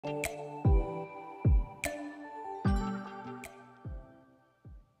She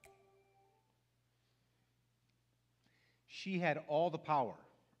had all the power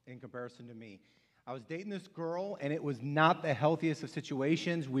in comparison to me. I was dating this girl, and it was not the healthiest of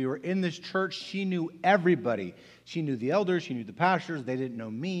situations. We were in this church. She knew everybody. She knew the elders. She knew the pastors. They didn't know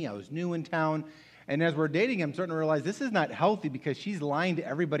me. I was new in town. And as we're dating, I'm starting to realize this is not healthy because she's lying to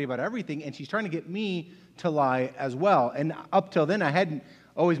everybody about everything, and she's trying to get me to lie as well. And up till then, I hadn't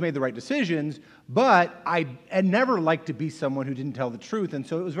always made the right decisions, but I had never liked to be someone who didn't tell the truth. And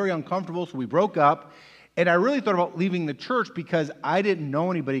so it was very uncomfortable, so we broke up. And I really thought about leaving the church because I didn't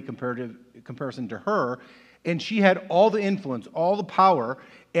know anybody in comparison to her. And she had all the influence, all the power.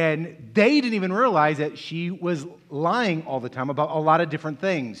 And they didn't even realize that she was lying all the time about a lot of different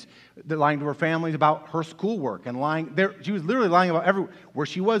things. Lying to her families about her schoolwork and lying. She was literally lying about where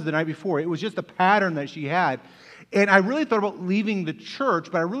she was the night before. It was just a pattern that she had. And I really thought about leaving the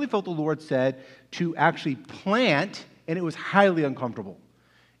church, but I really felt the Lord said to actually plant, and it was highly uncomfortable.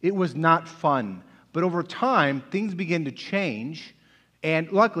 It was not fun. But over time, things began to change,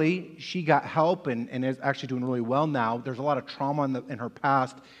 and luckily, she got help and is actually doing really well now. There's a lot of trauma in her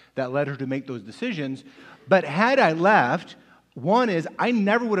past that led her to make those decisions. But had I left, one is I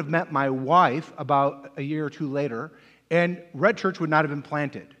never would have met my wife about a year or two later, and Red Church would not have been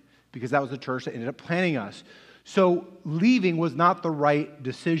planted because that was the church that ended up planting us. So leaving was not the right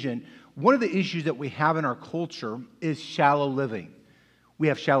decision. One of the issues that we have in our culture is shallow living. We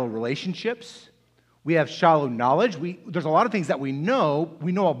have shallow relationships. We have shallow knowledge. There's a lot of things that we know.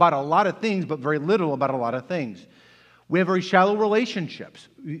 We know about a lot of things, but very little about a lot of things. We have very shallow relationships.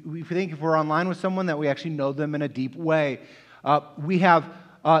 We think if we're online with someone that we actually know them in a deep way. We have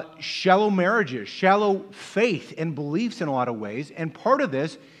shallow marriages, shallow faith and beliefs in a lot of ways. And part of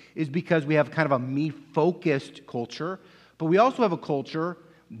this is because we have kind of a me-focused culture, but we also have a culture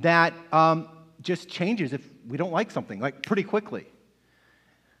that just changes if we don't like something, like pretty quickly.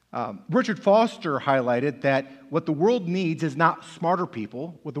 Richard Foster highlighted that what the world needs is not smarter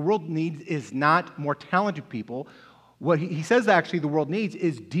people. What the world needs is not more talented people. What he says actually the world needs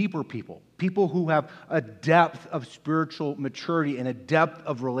is deeper people, people who have a depth of spiritual maturity and a depth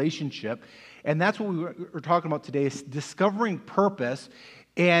of relationship. And that's what we're talking about today, is discovering purpose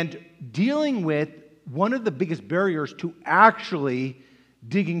and dealing with one of the biggest barriers to actually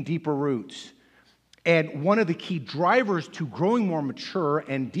digging deeper roots. And one of the key drivers to growing more mature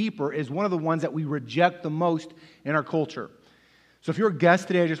and deeper is one of the ones that we reject the most in our culture. So if you're a guest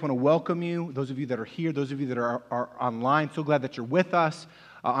today, I just want to welcome you. Those of you that are here, those of you that are online, so glad that you're with us.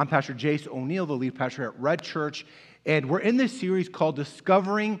 I'm Pastor Jace O'Neill, the lead pastor at Red Church. And we're in this series called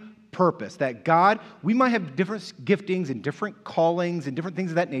Discovering Purpose. That God, we might have different giftings and different callings and different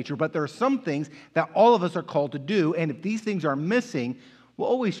things of that nature, but there are some things that all of us are called to do. And if these things are missing, we'll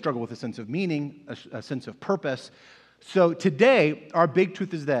always struggle with a sense of meaning, a sense of purpose. So today, our big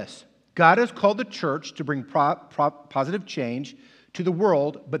truth is this. God has called the church to bring positive change to the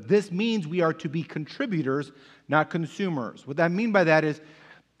world, but this means we are to be contributors, not consumers. What I mean by that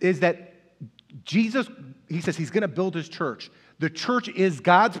is that Jesus, he says he's going to build his church. The church is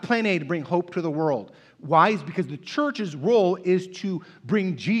God's plan A to bring hope to the world. Why? Is because the church's role is to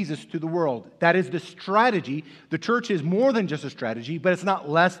bring Jesus to the world. That is the strategy. The church is more than just a strategy, but it's not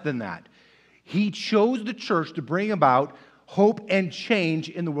less than that. He chose the church to bring about hope and change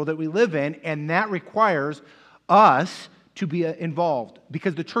in the world that we live in, and that requires us to be involved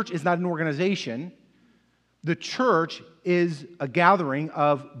because the church is not an organization. The church is a gathering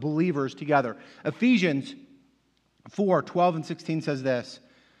of believers together. Ephesians 4:12 and 16 says this,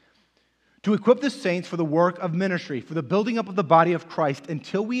 to equip the saints for the work of ministry, for the building up of the body of Christ,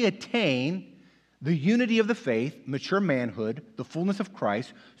 until we attain the unity of the faith, mature manhood, the fullness of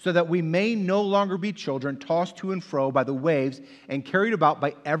Christ, so that we may no longer be children tossed to and fro by the waves and carried about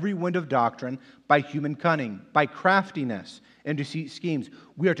by every wind of doctrine, by human cunning, by craftiness and deceit schemes.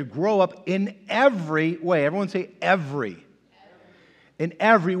 We are to grow up in every way. Everyone say every. In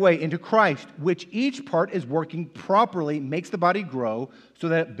every way into Christ, which each part is working properly, makes the body grow so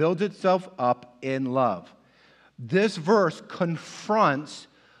that it builds itself up in love. This verse confronts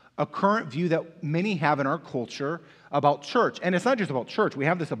a current view that many have in our culture about church. And it's not just about church. We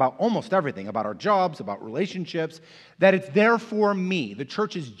have this about almost everything, about our jobs, about relationships, that it's there for me. The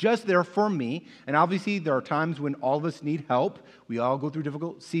church is just there for me. And obviously, there are times when all of us need help. We all go through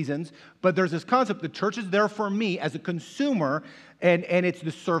difficult seasons. But there's this concept, the church is there for me as a consumer, and it's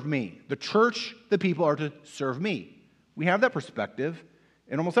to serve me. The church, the people are to serve me. We have that perspective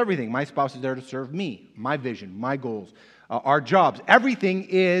in almost everything. My spouse is there to serve me, my vision, my goals, our jobs. Everything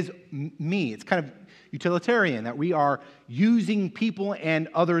is me. It's kind of utilitarian, that we are using people and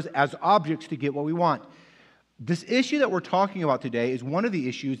others as objects to get what we want. This issue that we're talking about today is one of the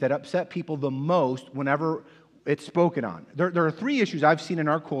issues that upset people the most whenever it's spoken on. There are three issues I've seen in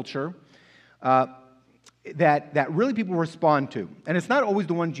our culture that really people respond to. And it's not always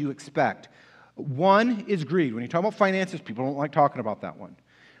the ones you expect. One is greed. When you talk about finances, people don't like talking about that one.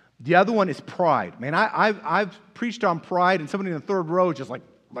 The other one is pride. Man, I've preached on pride, and somebody in the third row is just like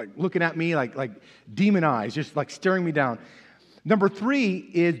looking at me like demon eyes, just like staring me down. Number three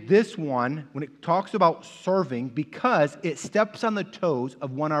is this one, when it talks about serving, because it steps on the toes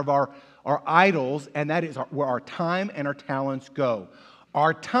of one of our idols, and that is where our time and our talents go.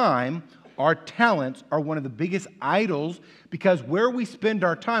 Our time, our talents are one of the biggest idols, because where we spend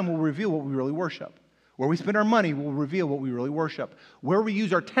our time will reveal what we really worship. Where we spend our money will reveal what we really worship. Where we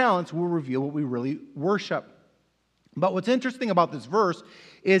use our talents will reveal what we really worship. But what's interesting about this verse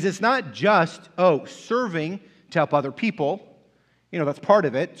is it's not just, serving to help other people. That's part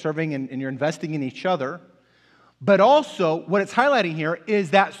of it, serving and you're investing in each other. But also, what it's highlighting here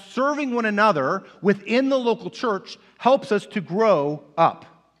is that serving one another within the local church helps us to grow up,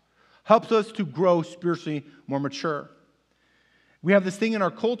 helps us to grow spiritually more mature. We have this thing in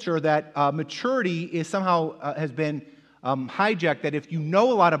our culture that maturity is somehow has been hijacked, that if you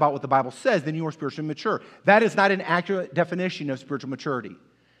know a lot about what the Bible says, then you are spiritually mature. That is not an accurate definition of spiritual maturity.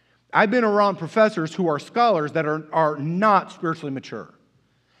 I've been around professors who are scholars that are not spiritually mature.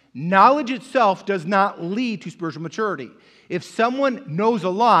 Knowledge itself does not lead to spiritual maturity. If someone knows a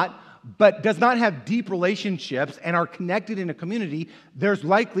lot but does not have deep relationships and are connected in a community, there's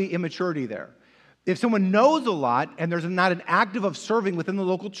likely immaturity there. If someone knows a lot and there's not an active of serving within the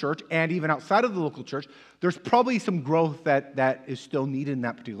local church and even outside of the local church, there's probably some growth that is still needed in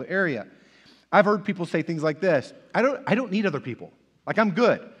that particular area. I've heard people say things like this: I don't need other people. Like, I'm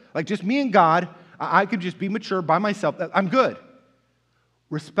good. Like, just me and God, I could just be mature by myself. I'm good.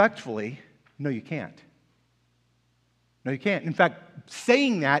 Respectfully, no, you can't. No, you can't. In fact,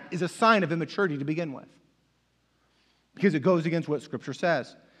 saying that is a sign of immaturity to begin with, because it goes against what Scripture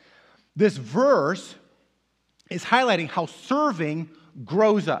says. This verse is highlighting how serving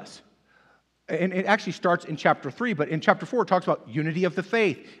grows us. And it actually starts in chapter 3, but in chapter 4 it talks about unity of the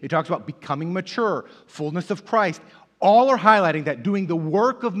faith. It talks about becoming mature, fullness of Christ. All are highlighting that doing the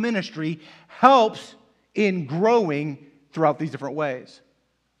work of ministry helps in growing throughout these different ways.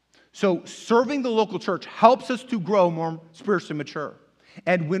 So serving the local church helps us to grow more spiritually mature.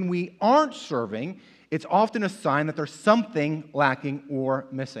 And when we aren't serving, it's often a sign that there's something lacking or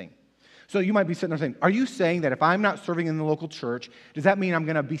missing. So you might be sitting there saying, are you saying that if I'm not serving in the local church, does that mean I'm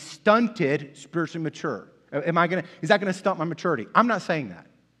going to be stunted spiritually mature? Is that going to stunt my maturity? I'm not saying that.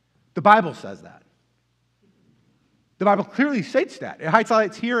 The Bible says that. The Bible clearly states that. It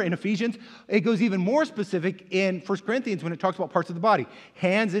highlights here in Ephesians. It goes even more specific in 1 Corinthians when it talks about parts of the body: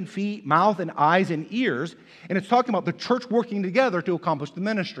 hands and feet, mouth and eyes and ears. And it's talking about the church working together to accomplish the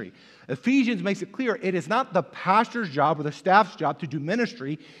ministry. Ephesians makes it clear it is not the pastor's job or the staff's job to do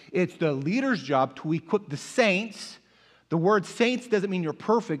ministry. It's the leader's job to equip the saints. The word saints doesn't mean you're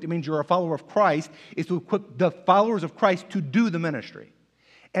perfect. It means you're a follower of Christ. It's to equip the followers of Christ to do the ministry.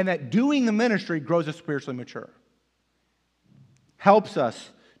 And that doing the ministry grows us spiritually mature. Helps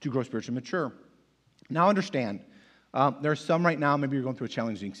us to grow spiritually mature. Now understand, there's some right now, maybe you're going through a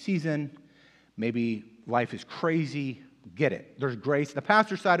challenging season, maybe life is crazy, get it. There's grace. The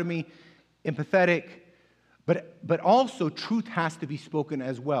pastor side of me, empathetic, but also truth has to be spoken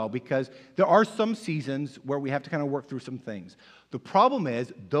as well, because there are some seasons where we have to kind of work through some things. The problem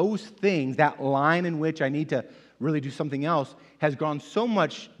is those things, that line in which I need to really do something else, has gone so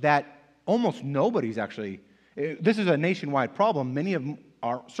much that almost nobody's actually. This is a nationwide problem. Many of them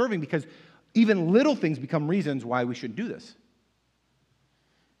are serving because even little things become reasons why we shouldn't do this.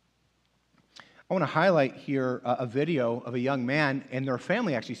 I want to highlight here a video of a young man and their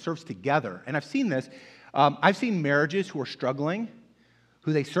family actually serves together. And I've seen this. I've seen marriages who are struggling,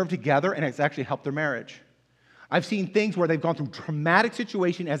 who they serve together, and it's actually helped their marriage. I've seen things where they've gone through traumatic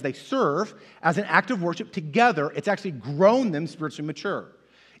situation as they serve, as an act of worship together. It's actually grown them spiritually mature.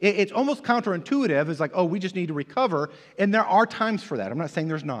 It's almost counterintuitive. It's like, we just need to recover. And there are times for that. I'm not saying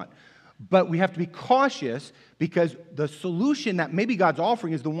there's not. But we have to be cautious because the solution that maybe God's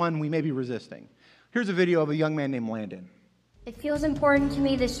offering is the one we may be resisting. Here's a video of a young man named Landon. It feels important to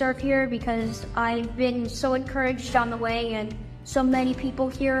me to serve here because I've been so encouraged on the way, and so many people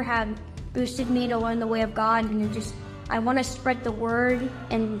here have boosted me to learn the way of God. And I want to spread the word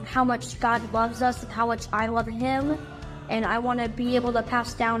and how much God loves us and how much I love Him. And I want to be able to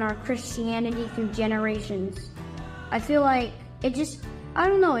pass down our Christianity through generations. I feel like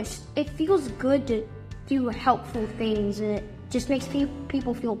it feels good do helpful things, and it just makes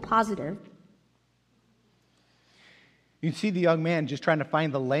people feel positive. You can see the young man just trying to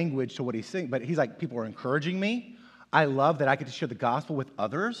find the language to what he's saying, but he's like, people are encouraging me. I love that I get to share the gospel with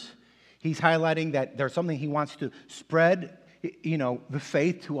others. He's highlighting that there's something he wants to spread, the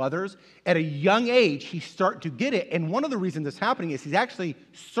faith to others. At a young age, he's starting to get it, and one of the reasons that's happening is he's actually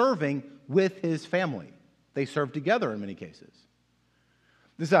serving with his family. They serve together in many cases.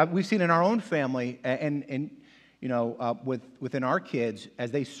 This we've seen in our own family, and within our kids, as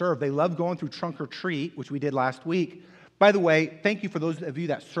they serve, they love going through trunk or treat, which we did last week. By the way, thank you for those of you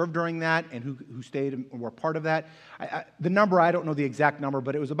that served during that and who stayed and were part of that. The number, I don't know the exact number,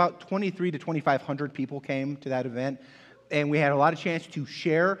 but it was about 2,300 to 2,500 people came to that event. And we had a lot of chance to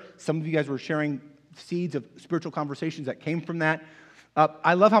share. Some of you guys were sharing seeds of spiritual conversations that came from that.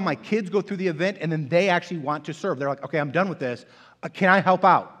 I love how my kids go through the event and then they actually want to serve. They're like, okay, I'm done with this. Can I help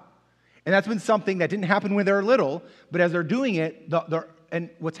out? And that's been something that didn't happen when they were little, but as they're doing it, and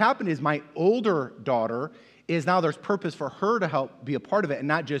what's happened is my older daughter is now there's purpose for her to help be a part of it and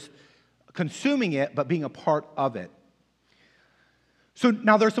not just consuming it, but being a part of it. So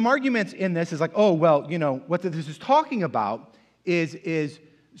now there's some arguments in this. Is like, oh, well, what this is talking about is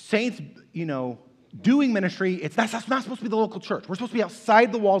saints, doing ministry. That's not supposed to be the local church. We're supposed to be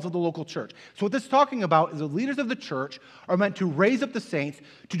outside the walls of the local church. So what this is talking about is the leaders of the church are meant to raise up the saints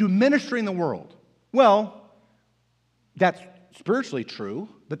to do ministry in the world. Well, that's spiritually true,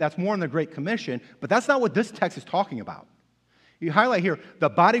 but that's more in the Great Commission, but that's not what this text is talking about. You highlight here, the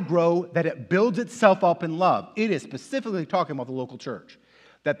body grow, that it builds itself up in love. It is specifically talking about the local church,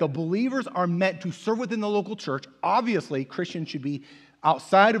 that the believers are meant to serve within the local church. Obviously, Christians should be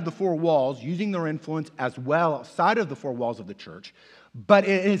outside of the four walls, using their influence as well outside of the four walls of the church, but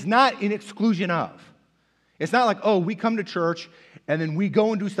it is not in exclusion of. It's not like, oh, we come to church and then we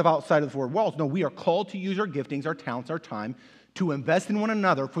go and do stuff outside of the four walls. No, we are called to use our giftings, our talents, our time to invest in one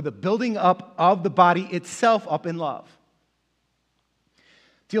another for the building up of the body itself up in love.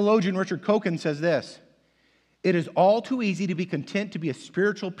 Theologian Richard Koken says this: it is all too easy to be content to be a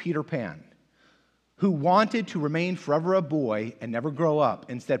spiritual Peter Pan who wanted to remain forever a boy and never grow up.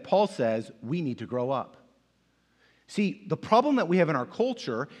 Instead, Paul says, we need to grow up. See, the problem that we have in our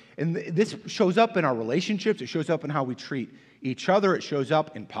culture, and this shows up in our relationships, it shows up in how we treat each other, it shows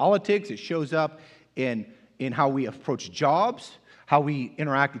up in politics, it shows up in how we approach jobs, how we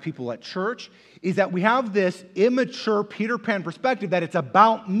interact with people at church, is that we have this immature Peter Pan perspective that it's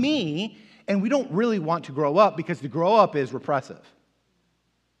about me, and we don't really want to grow up because to grow up is repressive.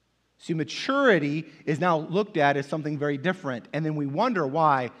 See, maturity is now looked at as something very different, and then we wonder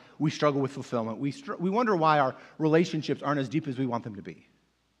why we struggle with fulfillment. We wonder why our relationships aren't as deep as we want them to be.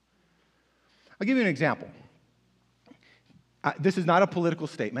 I'll give you an example. This is not a political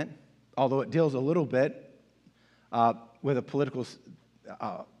statement, although it deals a little bit with a political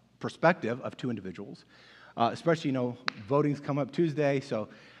perspective of two individuals, especially, voting's come up Tuesday. So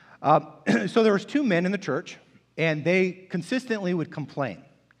there was two men in the church, and they consistently would complain.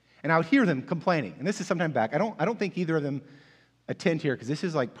 And I would hear them complaining. And this is sometime back. I don't think either of them attend here because this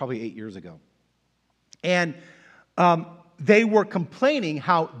is like probably 8 years ago. And they were complaining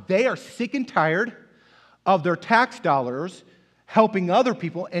how they are sick and tired of their tax dollars helping other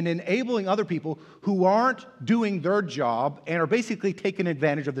people and enabling other people who aren't doing their job and are basically taking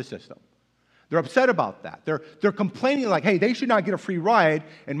advantage of the system. They're upset about that. They're complaining like, hey, they should not get a free ride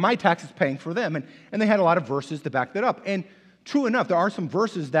and my tax is paying for them. And they had a lot of verses to back that up. And true enough, there are some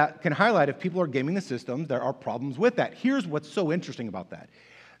verses that can highlight if people are gaming the system, there are problems with that. Here's what's so interesting about that.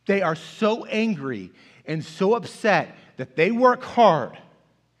 They are so angry and so upset that they work hard,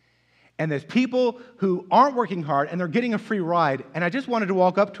 and there's people who aren't working hard and they're getting a free ride, and I just wanted to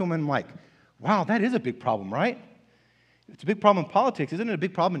walk up to them and I'm like, wow, that is a big problem, right? It's a big problem in politics. Isn't it a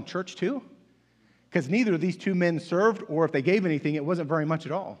big problem in church too? Because neither of these two men served, or if they gave anything, it wasn't very much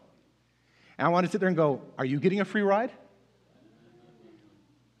at all. And I want to sit there and go, are you getting a free ride?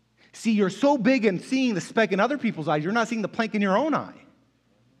 See, you're so big in seeing the speck in other people's eyes, you're not seeing the plank in your own eye.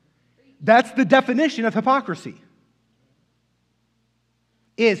 That's the definition of hypocrisy.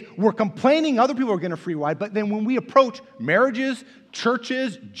 Is we're complaining other people are getting a free ride, but then when we approach marriages,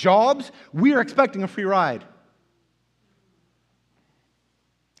 churches, jobs, we are expecting a free ride.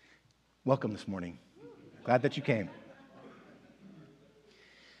 Welcome this morning. Glad that you came.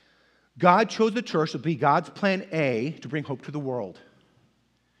 God chose the church to be God's plan A to bring hope to the world.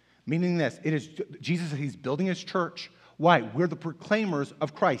 Meaning this, it is Jesus, he's building his church. Why? We're the proclaimers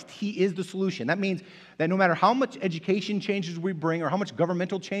of Christ. He is the solution. That means that no matter how much education changes we bring or how much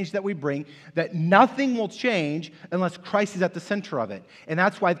governmental change that we bring, that nothing will change unless Christ is at the center of it. And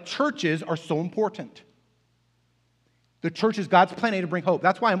that's why churches are so important. The church is God's plan A to bring hope.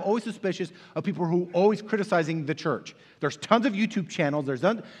 That's why I'm always suspicious of people who are always criticizing the church. There's tons of YouTube channels. There's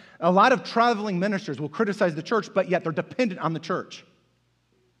a lot of traveling ministers will criticize the church, but yet they're dependent on the church.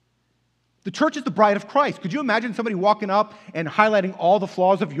 The church is the bride of Christ. Could you imagine somebody walking up and highlighting all the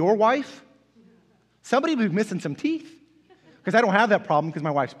flaws of your wife? Somebody would be missing some teeth. Because I don't have that problem because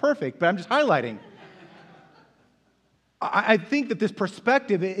my wife's perfect, but I'm just highlighting. I think that this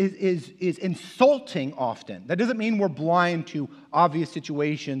perspective is insulting often. That doesn't mean we're blind to obvious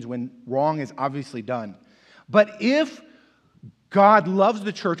situations when wrong is obviously done. But if God loves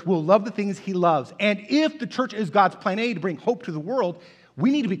the church, we'll love the things he loves. And if the church is God's plan A to bring hope to the world, we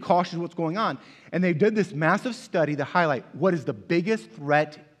need to be cautious of what's going on. And they did this massive study to highlight what is the biggest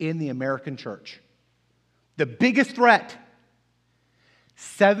threat in the American church. The biggest threat.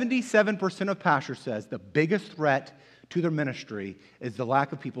 77% of pastors says the biggest threat to their ministry is the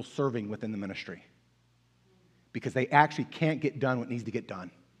lack of people serving within the ministry. Because they actually can't get done what needs to get done.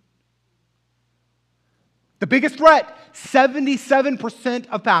 The biggest threat, 77%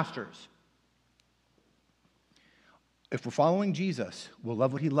 of pastors. If we're following Jesus, we'll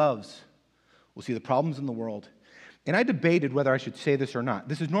love what he loves. We'll see the problems in the world. And I debated whether I should say this or not.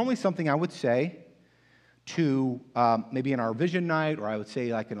 This is normally something I would say to maybe in our vision night, or I would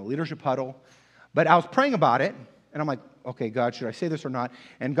say like in a leadership huddle. But I was praying about it, and I'm like, okay, God, should I say this or not?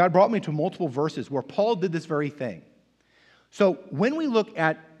 And God brought me to multiple verses where Paul did this very thing. So when we look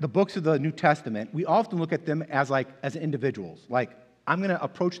at the books of the New Testament, we often look at them as individuals. Like, I'm going to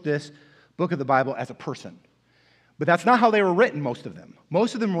approach this book of the Bible as a person. But that's not how they were written, most of them.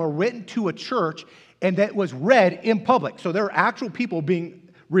 Most of them were written to a church, and that was read in public. So there are actual people being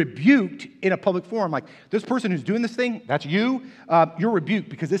rebuked in a public forum. Like, this person who's doing this thing, that's you. You're rebuked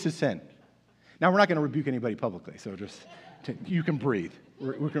because this is sin. Now, we're not going to rebuke anybody publicly, so just, you can breathe.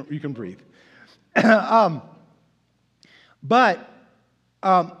 You can breathe. So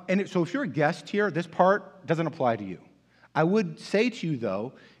if you're a guest here, this part doesn't apply to you. I would say to you,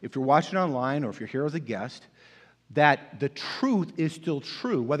 though, if you're watching online or if you're here as a guest, that the truth is still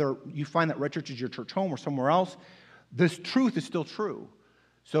true. Whether you find that Red Church is your church home or somewhere else, this truth is still true.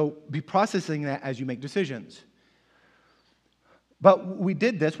 So be processing that as you make decisions. But we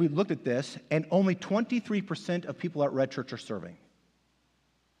did this, we looked at this, and only 23% of people at Red Church are serving,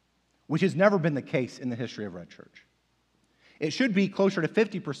 which has never been the case in the history of Red Church. It should be closer to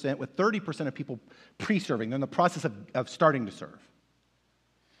 50%, with 30% of people pre-serving. They're in the process of starting to serve.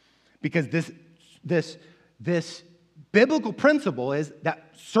 Because this biblical principle is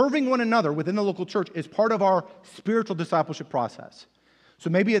that serving one another within the local church is part of our spiritual discipleship process. So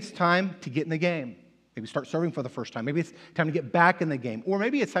maybe it's time to get in the game. Maybe start serving for the first time. Maybe it's time to get back in the game. Or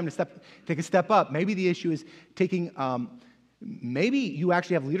maybe it's time to take a step up. Maybe the issue is maybe you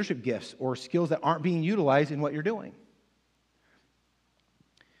actually have leadership gifts or skills that aren't being utilized in what you're doing.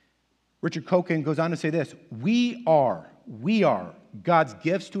 Richard Koken goes on to say this: we are God's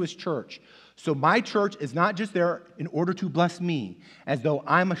gifts to his church. So my church is not just there in order to bless me, as though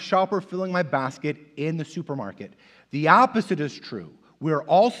I'm a shopper filling my basket in the supermarket. The opposite is true. We are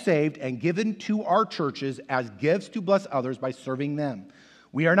all saved and given to our churches as gifts to bless others by serving them.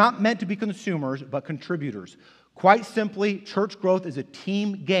 We are not meant to be consumers, but contributors. Quite simply, church growth is a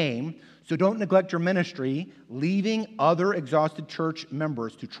team game, so don't neglect your ministry, leaving other exhausted church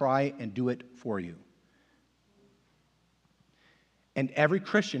members to try and do it for you. And every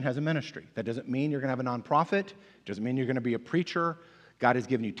Christian has a ministry. That doesn't mean you're going to have a nonprofit. It doesn't mean you're going to be a preacher. God has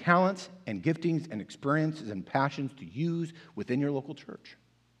given you talents and giftings and experiences and passions to use within your local church.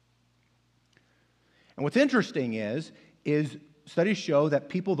 And what's interesting is studies show that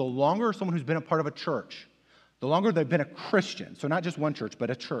people, the longer someone who's been a part of a church, the longer they've been a Christian, so not just one church, but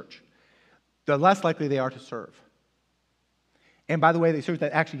a church, the less likely they are to serve. And by the way, they serve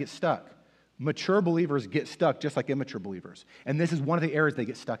that actually get stuck. Mature believers get stuck just like immature believers. And this is one of the areas they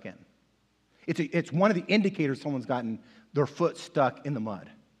get stuck in. It's one of the indicators someone's gotten their foot stuck in the mud.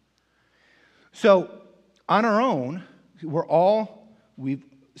 So on our own,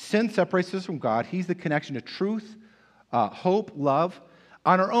 sin separates us from God. He's the connection to truth, hope, love.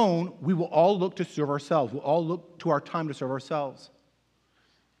 On our own, we will all look to serve ourselves. We'll all look to our time to serve ourselves.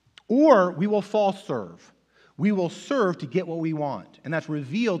 Or we will false serve. We will serve to get what we want. And that's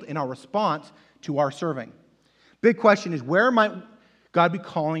revealed in our response to our serving. Big question is, where might God be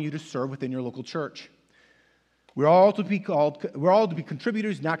calling you to serve within your local church? We're all to be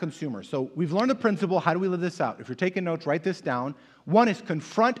contributors, not consumers. So we've learned the principle. How do we live this out? If you're taking notes, write this down. One is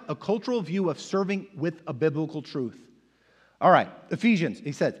confront a cultural view of serving with a biblical truth. All right, Ephesians,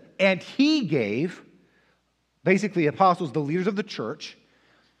 he says, and he gave, basically apostles, the leaders of the church,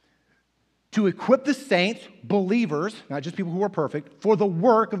 to equip the saints, believers, not just people who are perfect, for the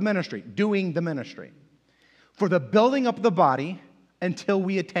work of ministry, doing the ministry, for the building up of the body until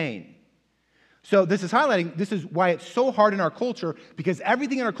we attain. So this is highlighting, this is why it's so hard in our culture, because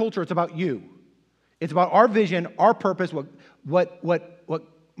everything in our culture, it's about you. It's about our vision, our purpose, what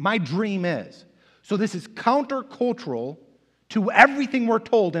my dream is. So this is countercultural to everything we're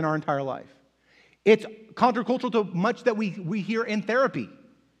told in our entire life. It's countercultural to much that we hear in therapy.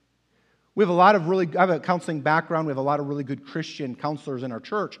 We have a lot of I have a counseling background. We have a lot of really good Christian counselors in our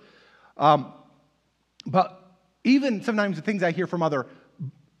church. But even sometimes the things I hear from other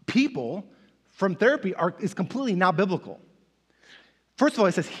people from therapy is completely not biblical. First of all,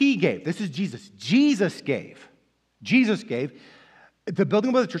 it says he gave. This is Jesus. Jesus gave. Jesus gave the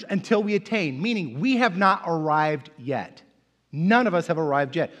building of the church until we attain, meaning we have not arrived yet. None of us have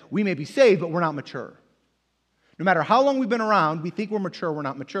arrived yet. We may be saved, but we're not mature. No matter how long we've been around, we think we're mature, we're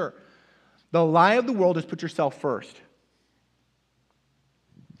not mature. The lie of the world is put yourself first.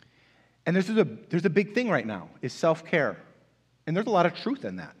 And there's a big thing right now, is self-care. And there's a lot of truth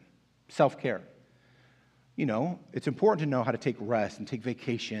in that, self-care. You know, it's important to know how to take rest and take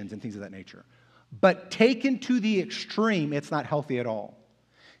vacations and things of that nature. But taken to the extreme, it's not healthy at all.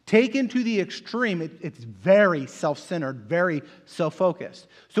 Taken to the extreme, it's very self-centered, very self-focused.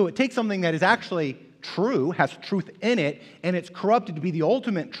 So it takes something that is actually true, has truth in it, and it's corrupted to be the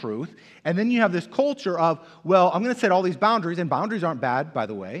ultimate truth. And then you have this culture of, well, I'm going to set all these boundaries, and boundaries aren't bad, by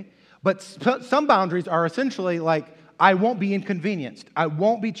the way, but some boundaries are essentially like, I won't be inconvenienced, I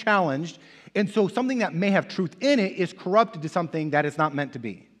won't be challenged, and so something that may have truth in it is corrupted to something that it's not meant to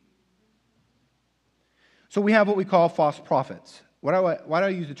be. So we have what we call false prophets. Why do I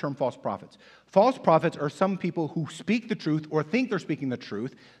use the term false prophets? False prophets are some people who speak the truth or think they're speaking the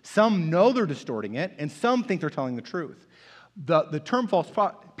truth. Some know they're distorting it, and some think they're telling the truth. The term false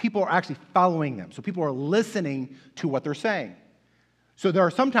prophet, people are actually following them. So people are listening to what they're saying. So there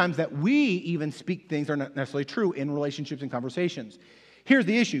are some times that we even speak things that are not necessarily true in relationships and conversations. Here's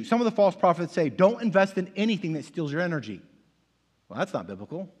the issue. Some of the false prophets say, don't invest in anything that steals your energy. Well, that's not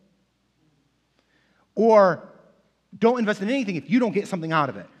biblical. Or, don't invest in anything if you don't get something out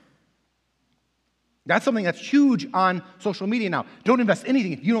of it. That's something that's huge on social media now. Don't invest in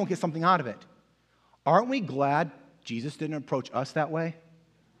anything if you don't get something out of it. Aren't we glad Jesus didn't approach us that way?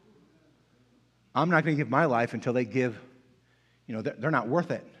 I'm not going to give my life until they give, they're not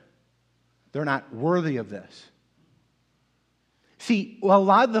worth it. They're not worthy of this. See, a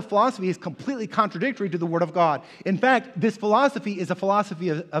lot of the philosophy is completely contradictory to the Word of God. In fact, this philosophy is a philosophy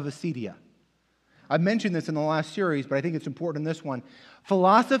of acedia. I mentioned this in the last series, but I think it's important in this one.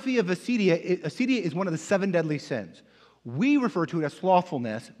 Philosophy of acedia is one of the 7 deadly sins. We refer to it as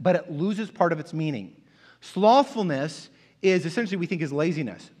slothfulness, but it loses part of its meaning. Slothfulness is essentially, we think, is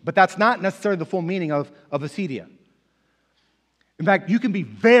laziness, but that's not necessarily the full meaning of acedia. In fact, you can be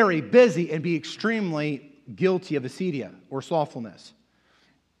very busy and be extremely guilty of acedia or slothfulness.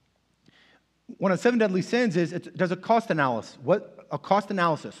 One of the 7 deadly sins is it does a cost analysis.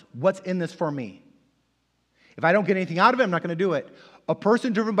 What's in this for me? If I don't get anything out of it, I'm not going to do it. A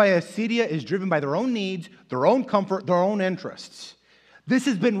person driven by acedia is driven by their own needs, their own comfort, their own interests. This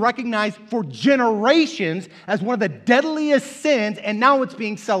has been recognized for generations as one of the deadliest sins, and now it's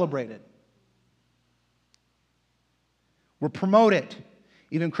being celebrated. We're promoted.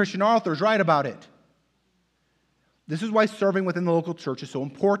 Even Christian authors write about it. This is why serving within the local church is so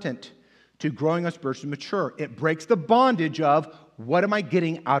important to growing us spiritually mature. It breaks the bondage of, what am I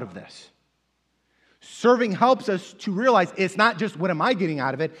getting out of this? Serving helps us to realize it's not just what am I getting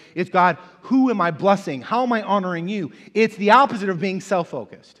out of it, it's God, who am I blessing? How am I honoring you? It's the opposite of being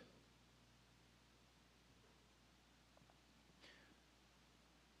self-focused.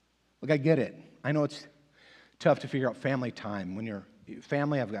 Look, I get it. I know it's tough to figure out family time. When you're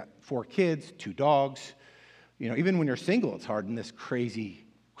family, I've got 4 kids, 2 dogs. Even when you're single, it's hard in this crazy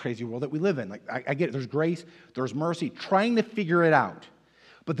world that we live in. Like, I get it. There's grace, there's mercy, trying to figure it out.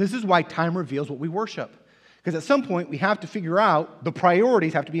 But this is why time reveals what we worship. Because at some point, we have to figure out the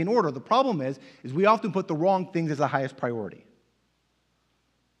priorities have to be in order. The problem is we often put the wrong things as the highest priority.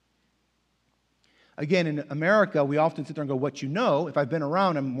 Again, in America, we often sit there and go, what you know, if I've been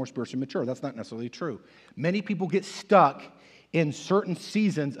around, I'm more spiritually mature. That's not necessarily true. Many people get stuck in certain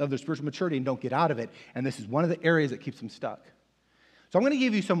seasons of their spiritual maturity and don't get out of it. And this is one of the areas that keeps them stuck. So I'm going to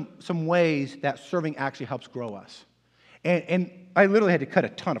give you some ways that serving actually helps grow us. And I literally had to cut a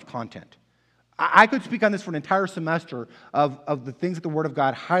ton of content. I could speak on this for an entire semester of the things that the Word of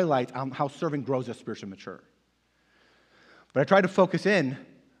God highlights on how serving grows us spiritually mature. But I tried to focus in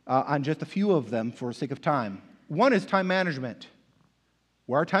on just a few of them for the sake of time. One is time management.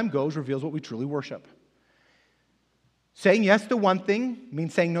 Where our time goes reveals what we truly worship. Saying yes to one thing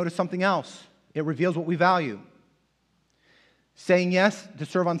means saying no to something else. It reveals what we value. Saying yes to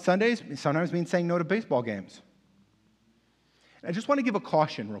serve on Sundays sometimes means saying no to baseball games. I just want to give a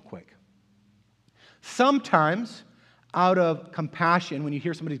caution real quick. Sometimes, out of compassion, when you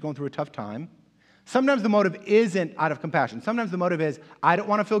hear somebody's going through a tough time, sometimes the motive isn't out of compassion. Sometimes the motive is, I don't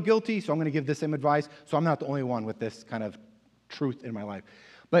want to feel guilty, so I'm going to give this same advice, so I'm not the only one with this kind of truth in my life.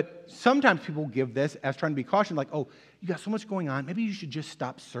 But sometimes people give this as trying to be cautious, like, oh, you got so much going on, maybe you should just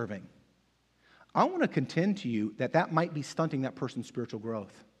stop serving. I want to contend to you that that might be stunting that person's spiritual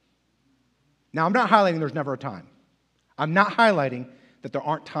growth. Now, I'm not highlighting there's never a time. I'm not highlighting that there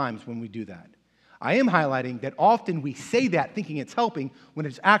aren't times when we do that. I am highlighting that often we say that thinking it's helping when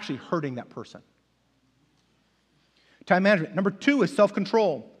it's actually hurting that person. Time management. Number 2 is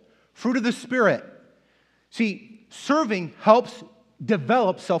self-control. Fruit of the Spirit. See, serving helps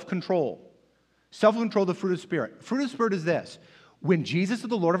develop self-control. Self-control, the fruit of the Spirit. Fruit of the Spirit is this. When Jesus is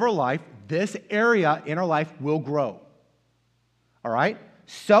the Lord of our life, this area in our life will grow. All right?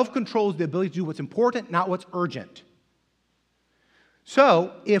 Self-control is the ability to do what's important, not what's urgent.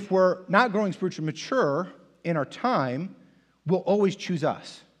 So, if we're not growing spiritually mature in our time, we'll always choose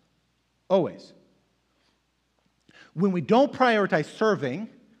us. Always. When we don't prioritize serving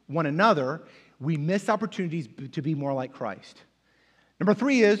one another, we miss opportunities to be more like Christ. Number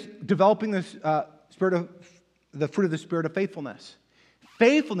 3 is developing the fruit of the Spirit of faithfulness.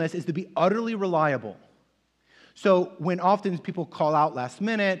 Faithfulness is to be utterly reliable. So when often people call out last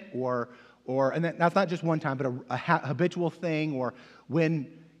minute, and that's not just one time, but a habitual thing, or when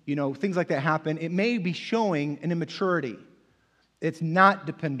things like that happen, it may be showing an immaturity. It's not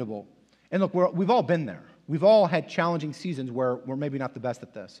dependable. And look, we've all been there. We've all had challenging seasons where we're maybe not the best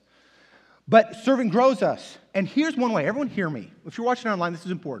at this. But serving grows us. And here's one way. Everyone hear me. If you're watching online, this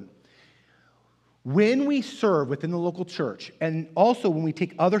is important. When we serve within the local church, and also when we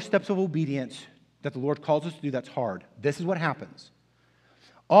take other steps of obedience that the Lord calls us to do that's hard, this is what happens.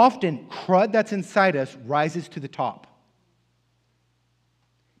 Often, crud that's inside us rises to the top.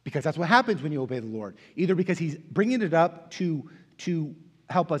 Because that's what happens when you obey the Lord. Either because He's bringing it up to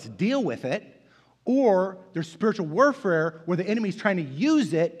help us deal with it, or there's spiritual warfare where the enemy's trying to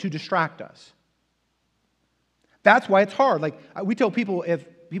use it to distract us. That's why it's hard. Like, we tell people, if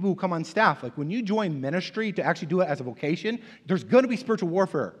people who come on staff, like when you join ministry to actually do it as a vocation, there's going to be spiritual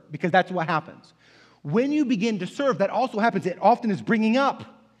warfare because that's what happens. When you begin to serve, that also happens. It often is bringing up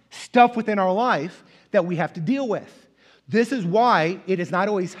stuff within our life that we have to deal with. This is why it is not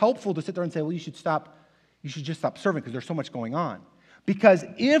always helpful to sit there and say, well, you should just stop serving because there's so much going on. Because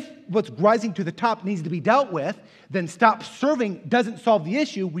if what's rising to the top needs to be dealt with, then stop serving doesn't solve the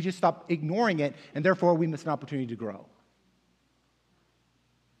issue. We just stop ignoring it, and therefore we miss an opportunity to grow.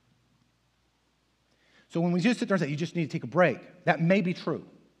 So when we just sit there and say, you just need to take a break, that may be true.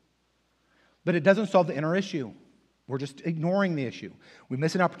 But it doesn't solve the inner issue. We're just ignoring the issue. We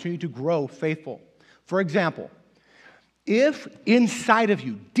miss an opportunity to grow faithful. For example, if inside of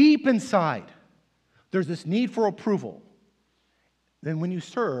you, deep inside, there's this need for approval, then when you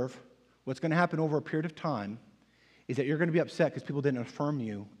serve, what's going to happen over a period of time is that you're going to be upset because people didn't affirm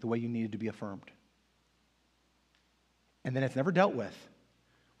you the way you needed to be affirmed. And then it's never dealt with.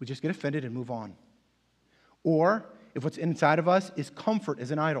 We just get offended and move on. Or, if what's inside of us is comfort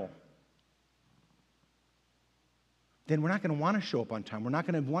as an idol, then we're not going to want to show up on time. We're not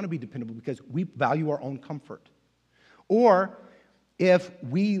going to want to be dependable because we value our own comfort. Or, if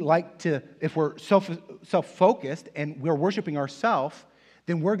we're self-focused and we're worshiping ourselves,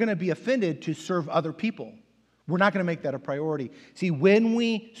 then we're going to be offended to serve other people. We're not going to make that a priority. See, when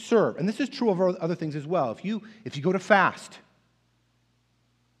we serve, and this is true of other things as well, if you go to fast,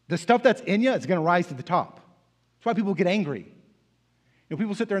 the stuff that's in you is going to rise to the top. That's why people get angry.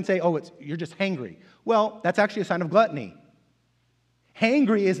 People sit there and say, oh, you're just hangry. Well, that's actually a sign of gluttony.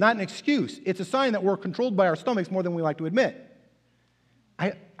 Hangry is not an excuse. It's a sign that we're controlled by our stomachs more than we like to admit.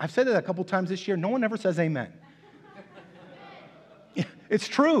 I've said it a couple times this year. No one ever says amen. It's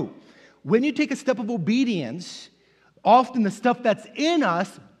true. When you take a step of obedience, often the stuff that's in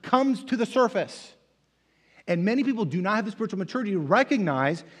us comes to the surface. And many people do not have the spiritual maturity to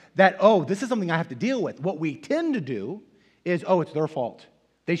recognize that, oh, this is something I have to deal with. What we tend to do is, oh, it's their fault.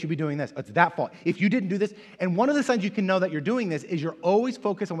 They should be doing this. It's that fault. If you didn't do this, and one of the signs you can know that you're doing this is you're always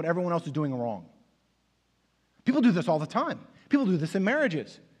focused on what everyone else is doing wrong. People do this all the time. People do this in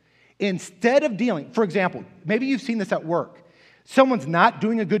marriages. Instead of dealing, for example, maybe you've seen this at work. Someone's not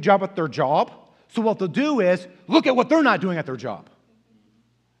doing a good job at their job, so what they'll do is look at what they're not doing at their job.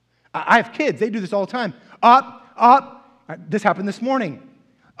 I have kids. They do this all the time. Up. This happened this morning.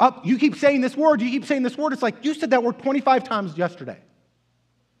 Up, you keep saying this word, you keep saying this word. It's like you said that word 25 times yesterday.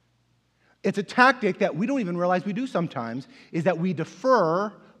 It's a tactic that we don't even realize we do sometimes, is that we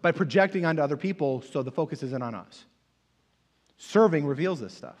defer by projecting onto other people so the focus isn't on us. Serving reveals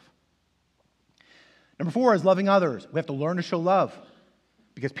this stuff. Number 4 is loving others. We have to learn to show love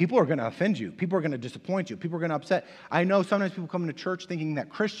because people are going to offend you. People are going to disappoint you. People are going to upset. I know sometimes people come into church thinking that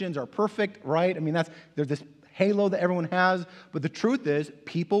Christians are perfect, right? I mean, there's this halo that everyone has, but the truth is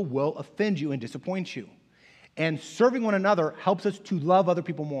people will offend you and disappoint you. And serving one another helps us to love other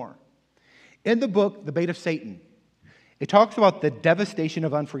people more. In the book, The Bait of Satan, it talks about the devastation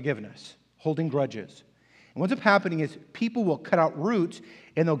of unforgiveness, holding grudges. And what's up happening is people will cut out roots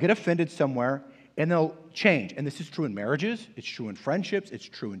and they'll get offended somewhere and they'll change. And this is true in marriages, it's true in friendships, it's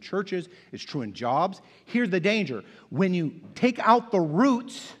true in churches, it's true in jobs. Here's the danger. When you take out the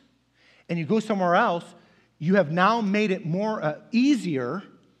roots and you go somewhere else, you have now made it more easier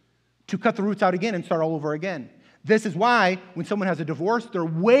to cut the roots out again and start all over again. This is why when someone has a divorce, they're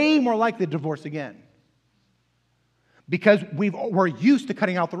way more likely to divorce again. Because we're used to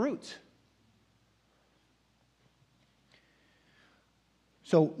cutting out the roots.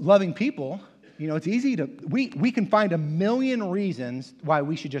 So loving people, it's easy to, we can find a million reasons why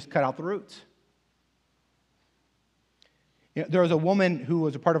we should just cut out the roots. There was a woman who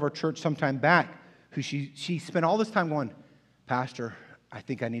was a part of our church some time back who she spent all this time going, Pastor, I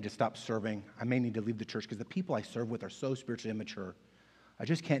think I need to stop serving. I may need to leave the church because the people I serve with are so spiritually immature. I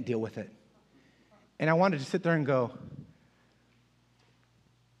just can't deal with it. And I wanted to sit there and go,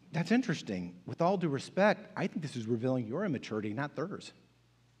 that's interesting. With all due respect, I think this is revealing your immaturity, not theirs.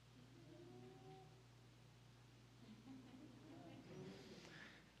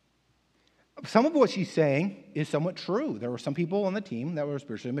 Some of what she's saying is somewhat true. There were some people on the team that were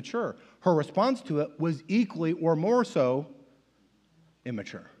spiritually immature. Her response to it was equally or more so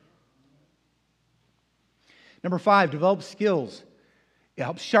immature. Number 5, develop skills. It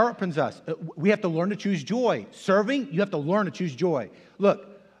helps sharpens us. We have to learn to choose joy. Serving, you have to learn to choose joy. Look,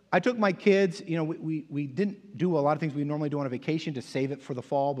 I took my kids, we didn't do a lot of things we normally do on a vacation to save it for the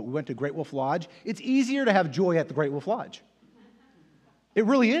fall, but we went to Great Wolf Lodge. It's easier to have joy at the Great Wolf Lodge. It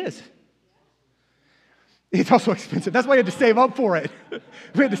really is. It's also expensive. That's why you had to save up for it.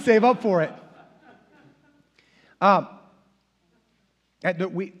 We had to save up for it.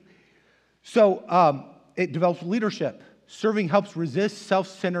 It develops leadership. Serving helps resist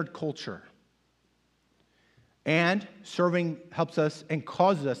self-centered culture. And serving helps us and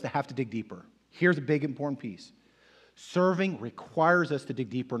causes us to have to dig deeper. Here's a big important piece. Serving requires us to dig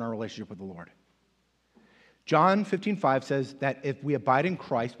deeper in our relationship with the Lord. John 15:5 says that if we abide in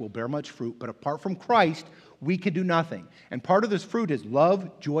Christ, we'll bear much fruit, but apart from Christ, we can do nothing. And part of this fruit is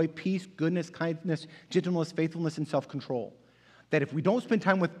love, joy, peace, goodness, kindness, gentleness, faithfulness, and self-control. That if we don't spend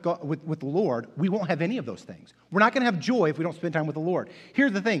time with God, with the Lord, we won't have any of those things. We're not going to have joy if we don't spend time with the Lord.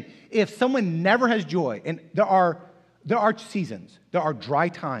 Here's the thing. If someone never has joy, and there are seasons, there are dry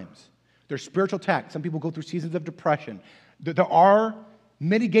times, there's spiritual attacks. Some people go through seasons of depression. There are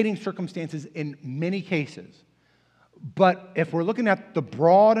mitigating circumstances in many cases. But if we're looking at the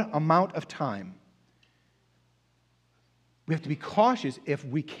broad amount of time, we have to be cautious. If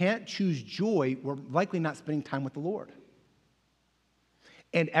we can't choose joy, we're likely not spending time with the Lord.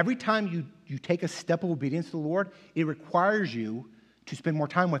 And every time you take a step of obedience to the Lord, it requires you to spend more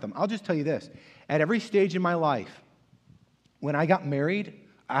time with Him. I'll just tell you this. At every stage in my life, when I got married,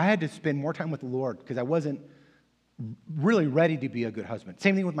 I had to spend more time with the Lord because I wasn't really ready to be a good husband.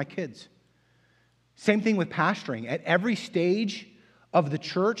 Same thing with my kids. Same thing with pastoring. At every stage of the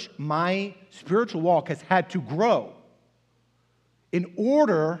church, my spiritual walk has had to grow in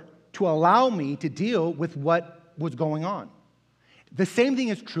order to allow me to deal with what was going on. The same thing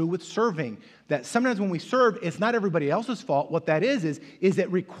is true with serving, that sometimes when we serve, it's not everybody else's fault. What that is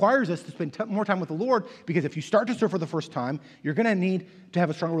it requires us to spend more time with the Lord, because if you start to serve for the first time, you're going to need to have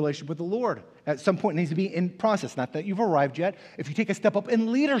a strong relationship with the Lord. At some point, it needs to be in process, not that you've arrived yet. If you take a step up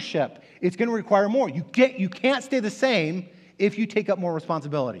in leadership, it's going to require more. You can't stay the same if you take up more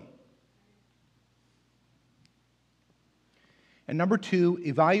responsibility. And number 2,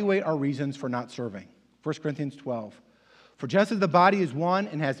 evaluate our reasons for not serving. 1 Corinthians 12. For just as the body is one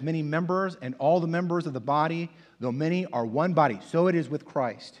and has many members, and all the members of the body, though many, are one body, so it is with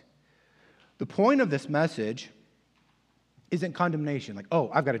Christ. The point of this message isn't condemnation, like, oh,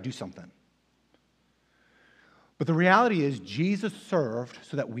 I've got to do something. But the reality is Jesus served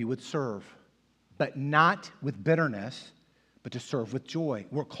so that we would serve, but not with bitterness, but to serve with joy.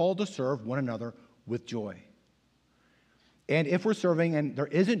 We're called to serve one another with joy. And if we're serving and there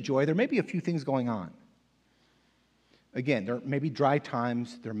isn't joy, there may be a few things going on. Again, there may be dry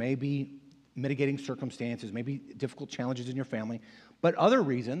times, there may be mitigating circumstances, maybe difficult challenges in your family, but other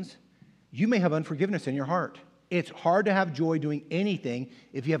reasons, you may have unforgiveness in your heart. It's hard to have joy doing anything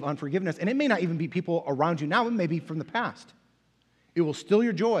if you have unforgiveness, and it may not even be people around you now, it may be from the past. It will steal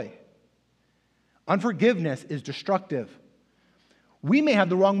your joy. Unforgiveness is destructive. We may have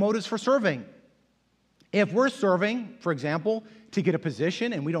the wrong motives for serving. If we're serving, for example, to get a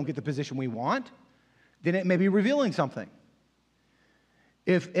position and we don't get the position we want, then it may be revealing something.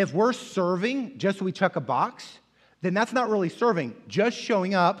 If we're serving just so we check a box, then that's not really serving. Just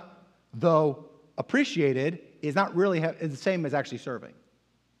showing up, though appreciated, is not really is the same as actually serving.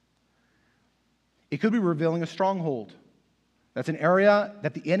 It could be revealing a stronghold. That's an area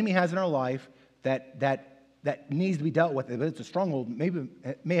that the enemy has in our life that needs to be dealt with. But it's a stronghold. Maybe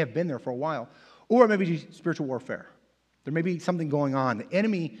it may have been there for a while. Or maybe spiritual warfare. There may be something going on. The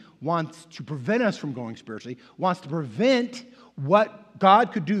enemy wants to prevent us from going spiritually, wants to prevent what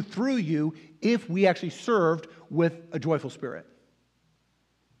God could do through you if we actually served with a joyful spirit.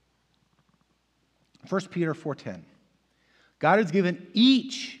 1 Peter 4:10. God has given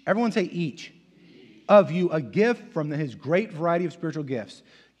each, everyone say each, of you a gift from his great variety of spiritual gifts.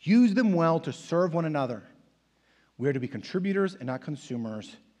 Use them well to serve one another. We are to be contributors and not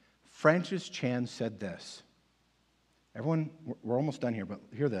consumers. Francis Chan said this. Everyone, we're almost done here, but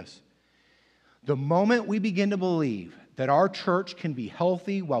hear this. The moment we begin to believe that our church can be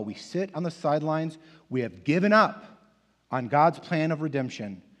healthy while we sit on the sidelines, we have given up on God's plan of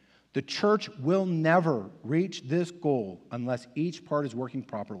redemption. The church will never reach this goal unless each part is working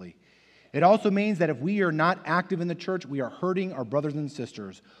properly. It also means that if we are not active in the church, we are hurting our brothers and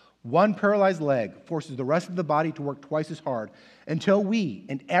sisters. One paralyzed leg forces the rest of the body to work twice as hard. Until we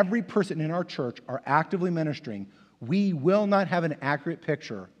and every person in our church are actively ministering, we will not have an accurate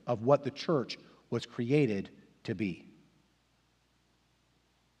picture of what the church was created to be.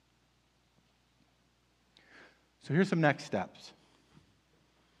 So here's some next steps.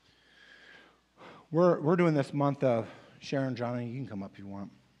 We're doing this month of, Sharon, Johnny, you can come up if you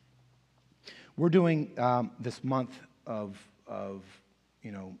want. We're doing this month of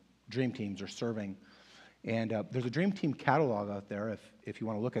dream teams or serving. And there's a dream team catalog out there if you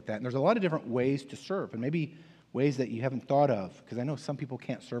want to look at that. And there's a lot of different ways to serve, and maybe ways that you haven't thought of, because I know some people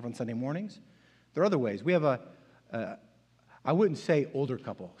can't serve on Sunday mornings. There are other ways. We have I wouldn't say older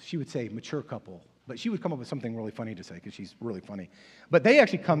couple. She would say mature couple. But she would come up with something really funny to say, because she's really funny. But they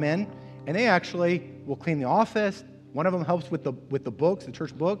actually come in, and they actually will clean the office. One of them helps with the books, the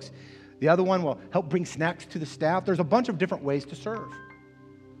church books. The other one will help bring snacks to the staff. There's a bunch of different ways to serve.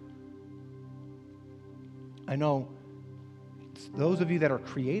 I know those of you that are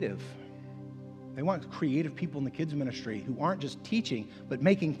creative, they want creative people in the kids ministry who aren't just teaching, but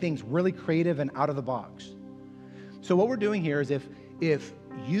making things really creative and out of the box. So what we're doing here is if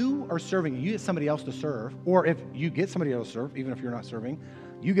you are serving and you get somebody else to serve, or if you get somebody else to serve, even if you're not serving,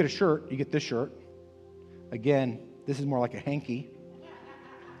 you get a shirt, you get this shirt. Again, this is more like a hanky.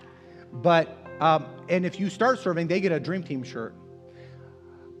 But, and if you start serving, they get a Dream Team shirt.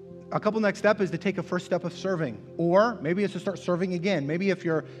 A couple next step is to take a first step of serving. Or maybe it's to start serving again. Maybe if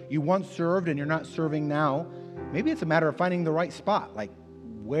you once served and you're not serving now, maybe it's a matter of finding the right spot. Like,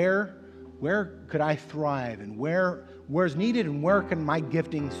 where could I thrive, and where's needed, and where can my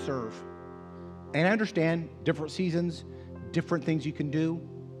gifting serve? And I understand different seasons, different things you can do.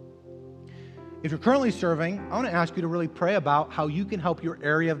 If you're currently serving, I want to ask you to really pray about how you can help your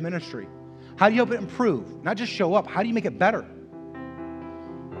area of ministry. How do you help it improve? Not just show up. How do you make it better?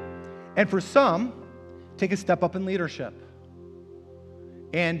 And for some, take a step up in leadership.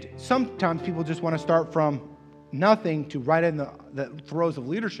 And sometimes people just want to start from nothing to right in the throes of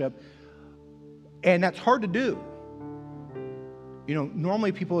leadership. And that's hard to do.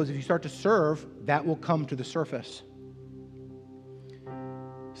 Normally people, if you start to serve, that will come to the surface.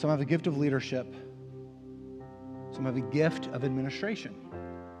 Some have a gift of leadership. Some have a gift of administration.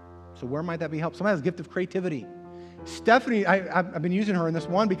 So where might that be helped? Some has a gift of creativity. Stephanie, I've been using her in this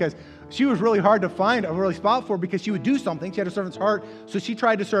one because she was really hard to find a really spot for, because she would do something. She had a servant's heart, so she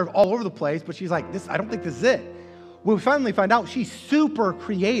tried to serve all over the place, but she's like, I don't think this is it. Well, we finally find out she's super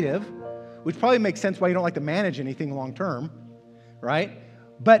creative, which probably makes sense why you don't like to manage anything long term, right?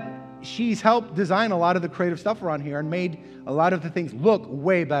 But she's helped design a lot of the creative stuff around here and made a lot of the things look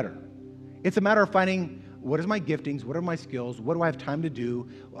way better. It's a matter of finding, what is my giftings, what are my skills, what do I have time to do,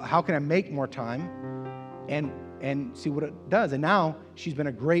 how can I make more time, and see what it does. And now she's been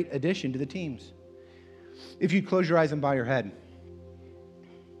a great addition to the teams. If you close your eyes and bow your head.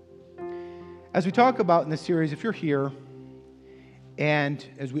 As we talk about in this series, if you're here And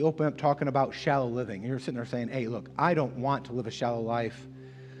as we open up talking about shallow living, you're sitting there saying, hey, look, I don't want to live a shallow life.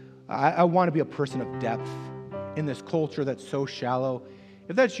 I want to be a person of depth in this culture that's so shallow.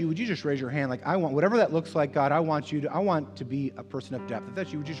 If that's you, would you just raise your hand? Like, I want, whatever that looks like, God, I want to be a person of depth. If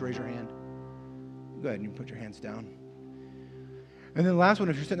that's you, would you just raise your hand? Go ahead and you put your hands down. And then the last one,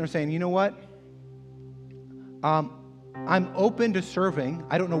 if you're sitting there saying, you know what? I'm open to serving.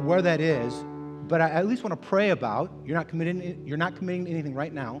 I don't know where that is, but I at least want to pray about. You're not committing to anything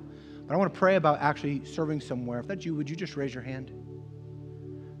right now, but I want to pray about actually serving somewhere. If that's you, would you just raise your hand?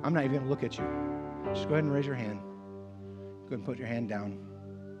 I'm not even going to look at you. Just go ahead and raise your hand. Go ahead and put your hand down.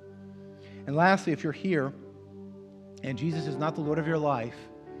 And lastly, if you're here and Jesus is not the Lord of your life,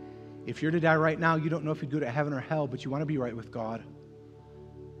 if you're to die right now, you don't know if you'd go to heaven or hell, but you want to be right with God.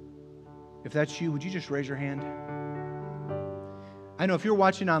 If that's you, would you just raise your hand? I know if you're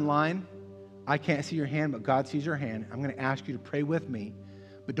watching online, I can't see your hand, but God sees your hand. I'm going to ask you to pray with me.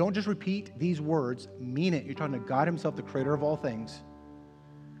 But don't just repeat these words. Mean it. You're talking to God himself, the creator of all things.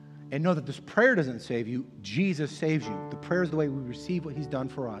 And know that this prayer doesn't save you. Jesus saves you. The prayer is the way we receive what he's done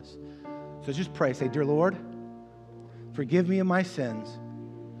for us. So just pray. Say, dear Lord, forgive me of my sins.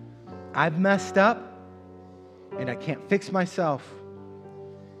 I've messed up, and I can't fix myself.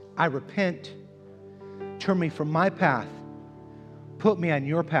 I repent. Turn me from my path. Put me on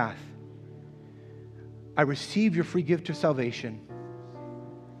your path. I receive your free gift of salvation.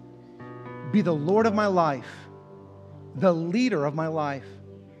 Be the Lord of my life, the leader of my life.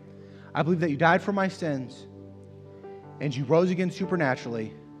 I believe that you died for my sins and you rose again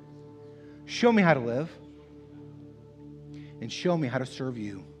supernaturally. Show me how to live and show me how to serve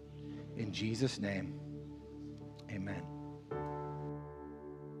you. In Jesus' name, amen.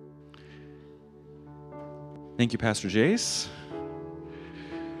 Thank you, Pastor Jace.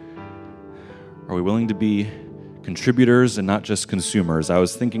 Are we willing to be contributors and not just consumers? I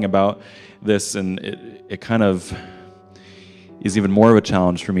was thinking about this, and it kind of is even more of a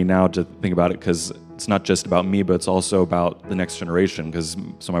challenge for me now to think about it, because it's not just about me, but it's also about the next generation.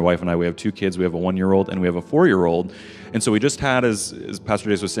 So my wife and I, we have 2 kids. We have a 1-year-old and we have a 4-year-old. And so we just had, as Pastor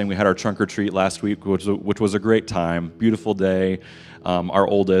Jace was saying, we had our trunk or treat last week, which was a great time, beautiful day. Our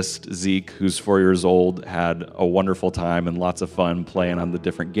oldest, Zeke, who's 4 years old, had a wonderful time and lots of fun playing on the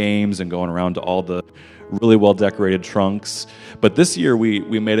different games and going around to all the really well-decorated trunks. But this year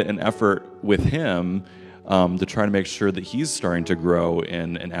we made it an effort with him to try to make sure that he's starting to grow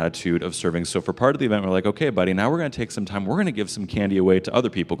in an attitude of serving. So for part of the event, we're like, okay, buddy, now we're going to take some time. We're going to give some candy away to other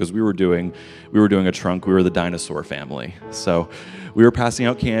people, because we were doing a trunk. We were the dinosaur family. So we were passing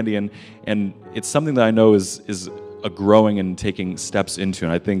out candy, and it's something that I know is a growing and taking steps into.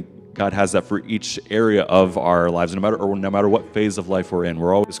 And I think God has that for each area of our lives, no matter what phase of life we're in.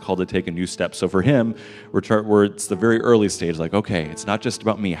 We're always called to take a new step. So for him, it's the very early stage, like, okay, it's not just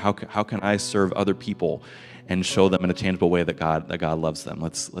about me. How can I serve other people and show them in a tangible way that God loves them?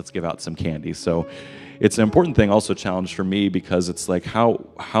 Let's give out some candy. So it's an important thing, also challenge for me, because it's like, how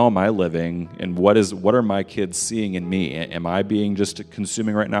am I living, and what are my kids seeing in me? Am I being just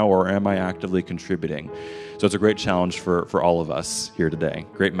consuming right now, or am I actively contributing? So it's a great challenge for all of us here today.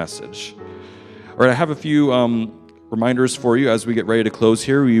 Great message. All right, I have a few reminders for you as we get ready to close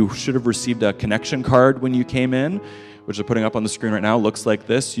here. You should have received a connection card when you came in, which I'm putting up on the screen right now. Looks like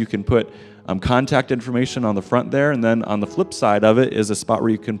this. You can put contact information on the front there, and then on the flip side of it is a spot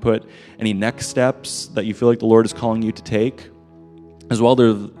where you can put any next steps that you feel like the Lord is calling you to take, as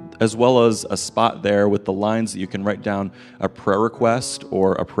well as a spot there with the lines that you can write down a prayer request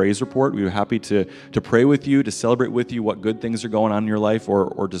or a praise report. We'd be happy to pray with you, to celebrate with you what good things are going on in your life,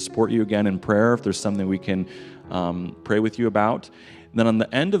 or to support you again in prayer if there's something we can pray with you about. And then on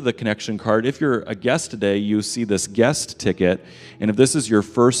the end of the connection card, if you're a guest today, you see this guest ticket. And if this is your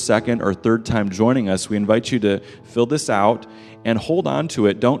first, second, or third time joining us, we invite you to fill this out and hold on to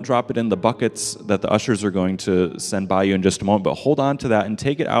it. Don't drop it in the buckets that the ushers are going to send by you in just a moment, but hold on to that and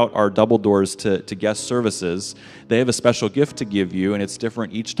take it out our double doors to guest services. They have a special gift to give you, and it's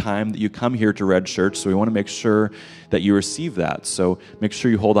different each time that you come here to Red Church, so we want to make sure that you receive that. So make sure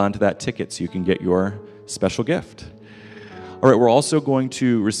you hold on to that ticket so you can get your special gift. All right, we're also going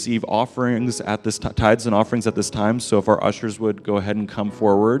to receive offerings at this tithes and offerings at this time, so if our ushers would go ahead and come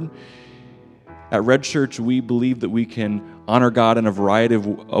forward. At Red Church, we believe that we can honor God in a variety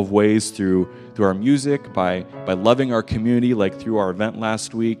of ways through our music, by loving our community, like through our event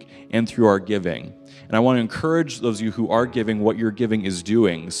last week, and through our giving. And I want to encourage those of you who are giving what your giving is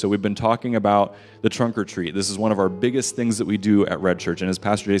doing. So we've been talking about the trunk or treat. This is one of our biggest things that we do at Red Church. And as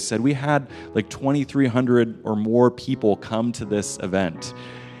Pastor Jay said, we had like 2,300 or more people come to this event.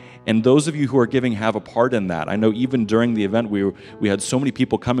 And those of you who are giving have a part in that. I know even during the event, we had so many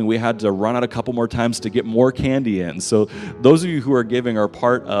people coming, we had to run out a couple more times to get more candy in. So those of you who are giving are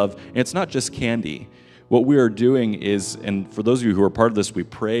part of, and it's not just candy. What we are doing is, and for those of you who are part of this, we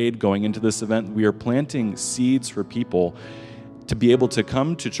prayed going into this event, we are planting seeds for people to be able to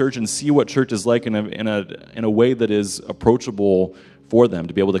come to church and see what church is like in a way that is approachable for them,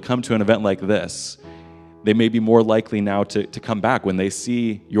 to be able to come to an event like this. They may be more likely now to come back when they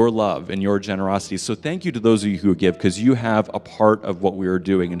see your love and your generosity. So thank you to those of you who give, because you have a part of what we are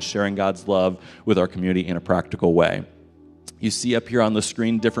doing and sharing God's love with our community in a practical way. You see up here on the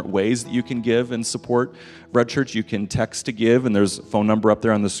screen different ways that you can give and support Red Church. You can text to give, and there's a phone number up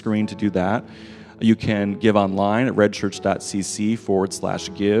there on the screen to do that. You can give online at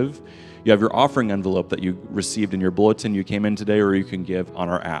redchurch.cc/give. You have your offering envelope that you received in your bulletin you came in today, or you can give on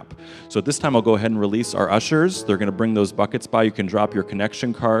our app. So at this time, I'll go ahead and release our ushers. They're going to bring those buckets by. You can drop your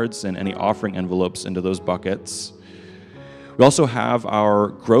connection cards and any offering envelopes into those buckets. We also have our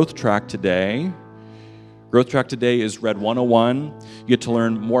growth track today. Growth track today is Red 101. You get to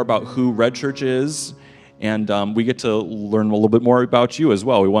learn more about who Red Church is, and we get to learn a little bit more about you as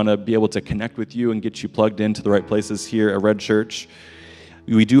well. We want to be able to connect with you and get you plugged into the right places here at Red Church.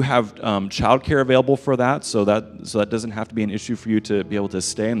 We do have childcare available for that, so that doesn't have to be an issue for you to be able to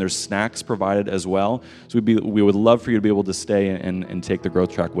stay, and there's snacks provided as well. So we would love for you to be able to stay and take the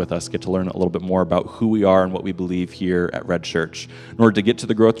growth track with us, get to learn a little bit more about who we are and what we believe here at Red Church. In order to get to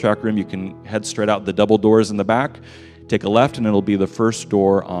the growth track room, you can head straight out the double doors in the back, take a left, and it'll be the first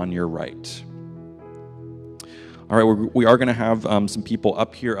door on your right. All right, we are going to have some people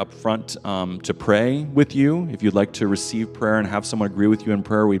up here up front to pray with you. If you'd like to receive prayer and have someone agree with you in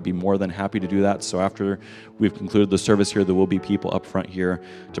prayer, we'd be more than happy to do that. So after we've concluded the service here, there will be people up front here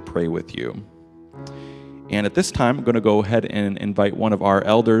to pray with you. And at this time, I'm going to go ahead and invite one of our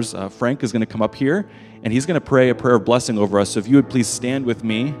elders. Frank is going to come up here, and he's going to pray a prayer of blessing over us. So if you would please stand with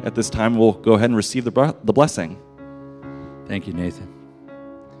me at this time, we'll go ahead and receive the blessing. Thank you, Nathan.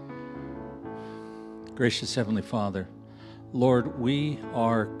 Gracious Heavenly Father, Lord, we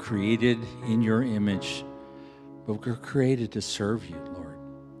are created in your image, but we're created to serve you, Lord.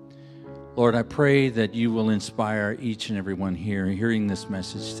 Lord, I pray that you will inspire each and every one here hearing this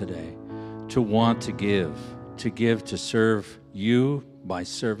message today to want to give, to serve you by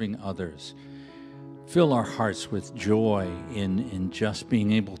serving others. Fill our hearts with joy in just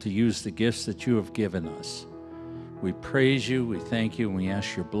being able to use the gifts that you have given us. We praise you, we thank you, and we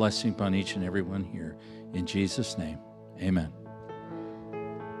ask your blessing upon each and every one here. In Jesus' name, amen.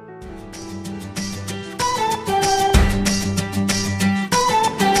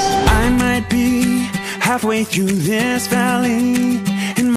 I might be halfway through this valley,